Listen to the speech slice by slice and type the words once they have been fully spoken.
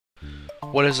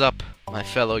What is up, my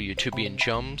fellow YouTubian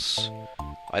chums?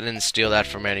 I didn't steal that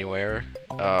from anywhere.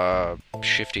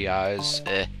 Shifty eyes.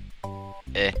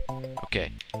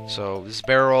 Okay, so this is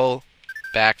Barrel,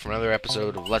 back for another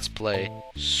episode of Let's Play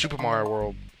Super Mario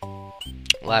World.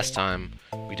 Last time,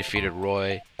 we defeated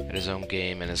Roy at his own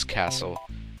game and his castle.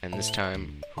 And this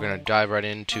time, we're gonna dive right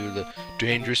into the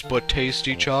dangerous but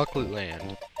tasty chocolate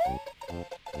land.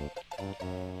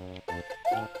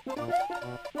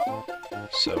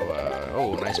 So,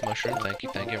 oh, nice mushroom, thank you.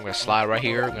 I'm gonna slide right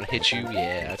here, I'm gonna hit you,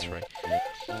 yeah, that's right.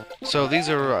 So these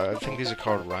are, I think these are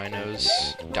called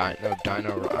rhinos, dino,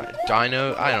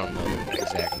 I don't know the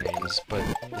exact names, but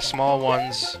the small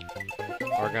ones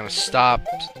are gonna stop,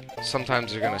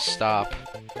 sometimes they're gonna stop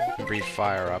and breathe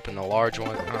fire up, and the large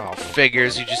one, oh,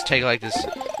 figures, you just take like this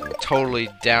totally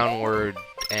downward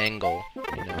angle,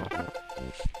 you know.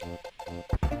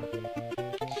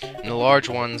 And the large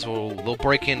ones they'll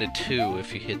break into two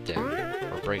if you hit them,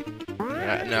 or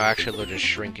no, actually they'll just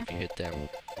shrink if you hit them.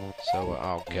 So,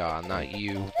 oh god, not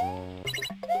you.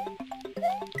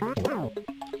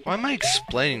 Why am I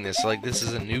explaining this like this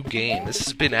is a new game? This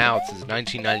has been out since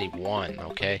 1991,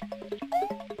 okay?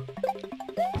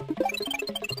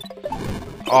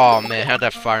 Oh man, how'd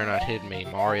that fire not hit me,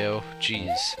 Mario?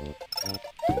 Jeez.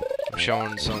 I'm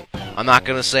showing some... I'm not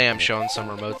gonna say I'm showing some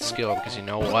remote skill, because you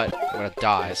know what? I'm gonna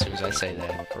die as soon as I say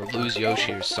that. Or lose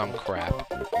Yoshi or some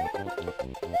crap.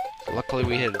 Luckily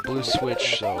we hit a blue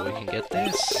switch, so we can get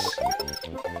this.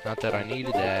 Not that I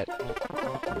needed that.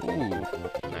 Ooh,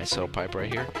 nice little pipe right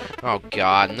here. Oh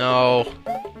god, no!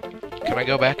 Can I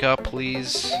go back up,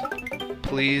 please?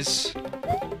 Please?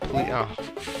 Please? Oh,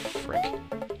 frick.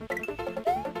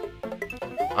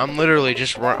 I'm literally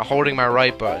just holding my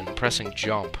right button, pressing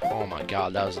jump. Oh my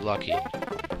god, that was lucky.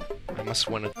 I must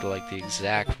have went at like the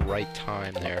exact right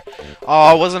time there. Oh,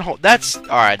 I wasn't that's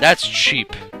alright, that's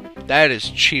cheap. That is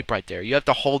cheap right there. You have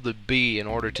to hold the B in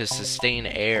order to sustain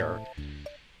air.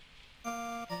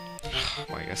 Oh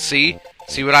my god. See?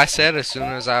 See what I said as soon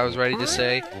as I was ready to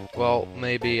say, well,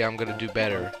 maybe I'm gonna do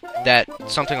better.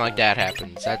 Something like that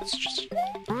happens. That's just...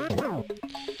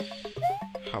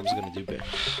 I was gonna do better.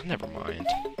 Never mind.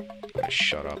 I'm gonna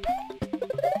shut up.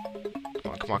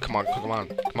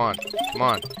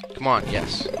 Come on,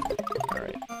 yes.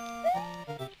 Alright.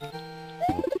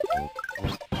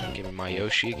 Give me my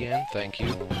Yoshi again, thank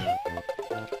you.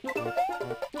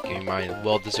 Give me my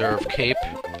well-deserved cape.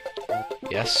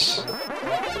 Yes.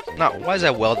 No, why is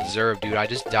that well-deserved, dude? I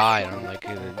just died on, like,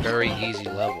 a very easy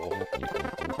level.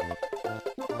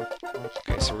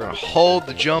 Okay, so we're gonna hold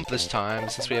the jump this time.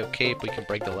 Since we have cape, we can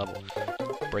break the level.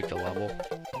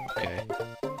 Okay.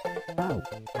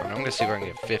 I'm gonna see if I can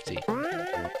get 50.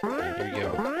 Here we go.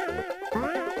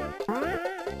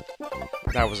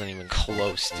 That wasn't even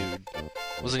close, dude.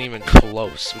 Wasn't even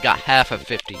close. We got half of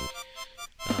 50.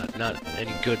 Not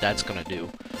any good that's gonna do.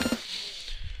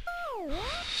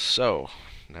 So,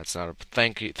 that's not a...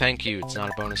 Thank you, it's not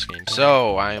a bonus game.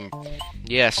 So,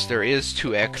 yes, there is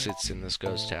 2 exits in this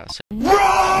ghost house.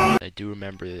 I do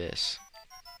remember this.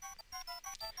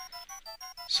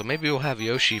 So maybe we'll have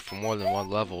Yoshi for more than one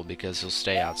level because he'll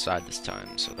stay outside this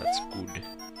time, so that's good.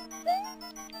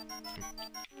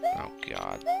 Oh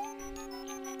god.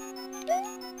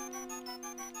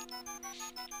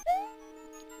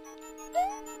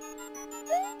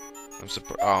 I'm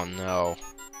surprised. Oh no.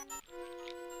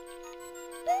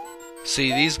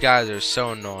 See, these guys are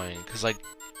so annoying because like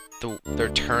their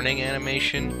turning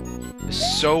animation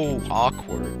is so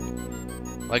awkward.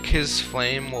 Like, his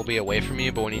flame will be away from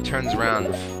you, but when he turns around,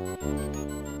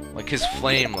 like, his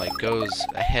flame, like, goes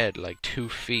ahead, like, 2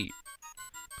 feet.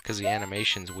 Because the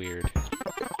animation's weird.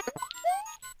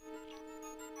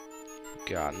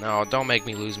 God, no, don't make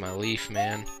me lose my leaf,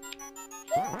 man.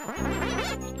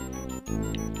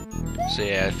 So,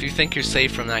 yeah, if you think you're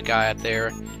safe from that guy up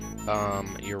there,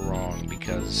 you're wrong.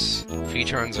 Because if he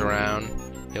turns around,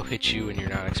 he'll hit you and you're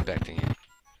not expecting it.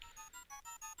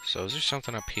 So, is there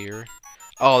something up here?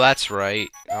 Oh, that's right.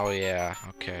 Oh, yeah.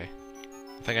 Okay.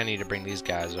 I think I need to bring these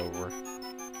guys over.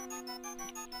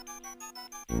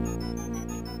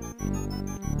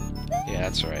 Yeah,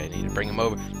 that's right. I need to bring them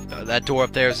over. That door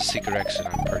up there is a secret exit,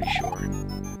 I'm pretty sure.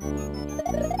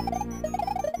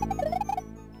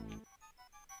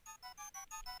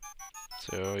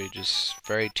 So, you just...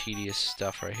 very tedious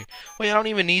stuff right here. Wait, I don't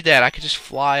even need that. I could just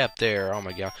fly up there. Oh,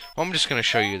 my god. Well, I'm just going to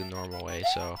show you the normal way,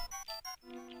 so...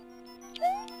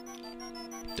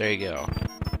 There you go.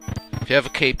 If you have a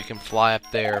cape, you can fly up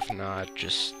there. If not,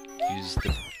 just use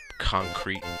the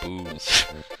concrete booze.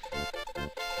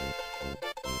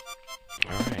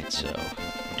 Alright, so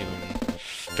we're doing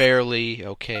fairly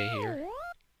okay here.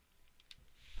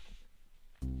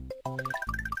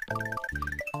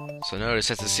 So notice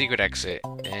that's a secret exit,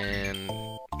 and...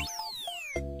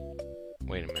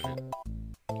 Wait a minute.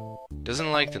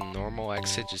 Doesn't, like, the normal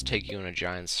exit just take you in a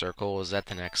giant circle? Is that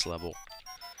the next level?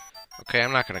 Okay,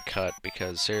 I'm not gonna cut,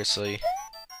 because, seriously,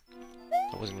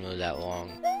 it wasn't really that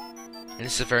long. And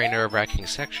it's a very nerve-wracking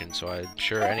section, so I'm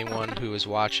sure anyone who is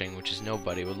watching, which is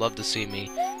nobody, would love to see me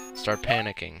start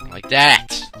panicking. Like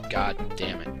that! God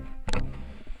damn it.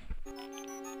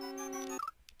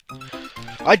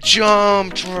 I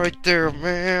jumped right there,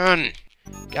 man!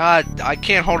 God, I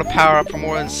can't hold a power-up for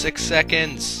more than 6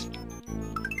 seconds!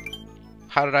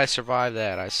 How did I survive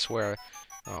that? I swear.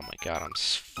 Oh my god, I'm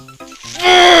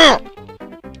oh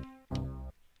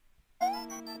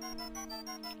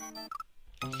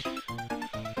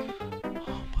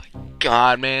my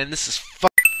god, man, this is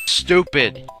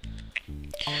stupid!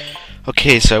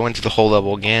 Okay, so I went to the whole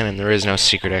level again, and there is no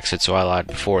secret exit, so I lied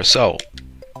before, so...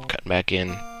 Cutting back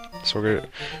in. So we're gonna...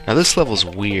 Now this level's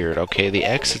weird, okay? The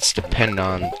exits depend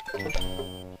on...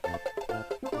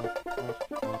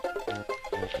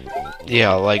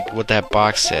 Yeah, like what that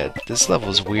box said. This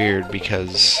level's weird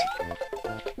because...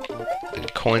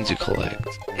 the coins you collect,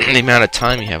 the amount of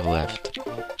time you have left,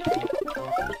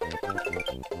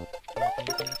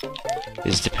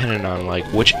 is dependent on, like,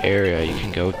 which area you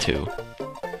can go to.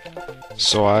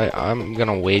 So I'm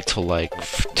gonna wait till, like,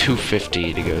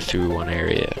 250 to go through one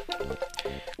area.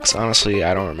 Because honestly,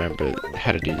 I don't remember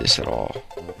how to do this at all.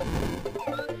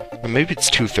 Or maybe it's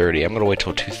 230. I'm gonna wait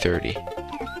till 230.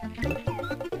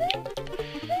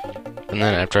 And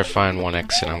then after I find one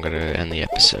exit, I'm gonna end the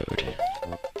episode.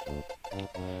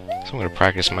 So I'm gonna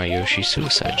practice my Yoshi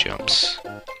suicide jumps.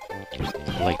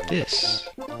 Like this.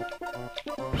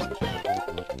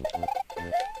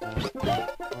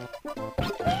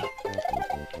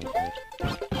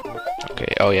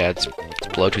 Okay, oh yeah, it's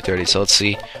below 230, so let's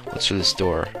see what's through this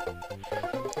door.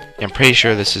 I'm pretty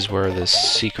sure this is where the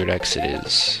secret exit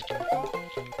is.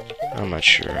 I'm not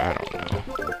sure, I don't know.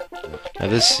 Now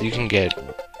this, you can get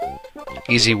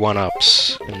easy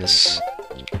one-ups in this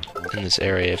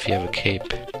area if you have a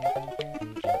cape.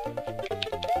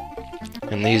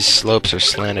 And these slopes are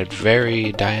slanted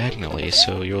very diagonally,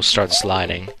 so you'll start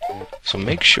sliding. So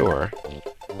make sure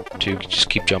to just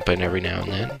keep jumping every now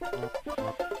and then.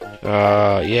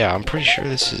 Yeah, I'm pretty sure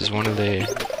this is one of the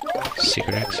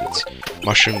secret exits.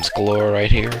 Mushrooms galore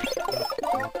right here.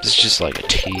 This is just like a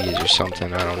tease or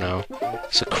something, I don't know.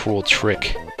 It's a cruel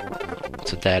trick.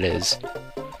 That's what that is.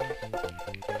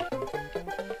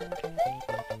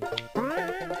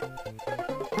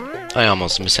 I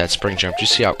almost missed that spring jump. Did you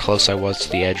see how close I was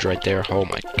to the edge right there? Oh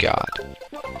my god.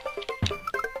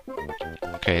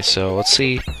 Okay, so let's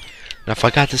see. Now if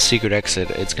I got the secret exit,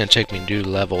 it's gonna take me to do the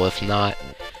level. If not,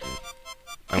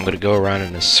 I'm gonna go around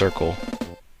in a circle.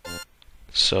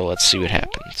 So let's see what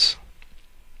happens.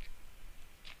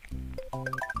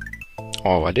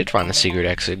 Oh, I did find the secret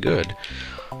exit. Good.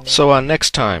 So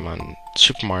next time on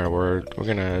Super Mario World, we're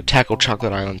gonna tackle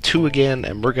Chocolate Island 2 again,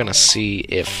 and we're gonna see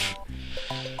if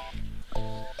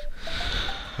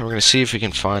we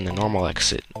can find the normal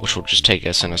exit, which will just take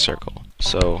us in a circle.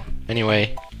 So,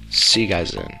 anyway, see you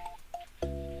guys then.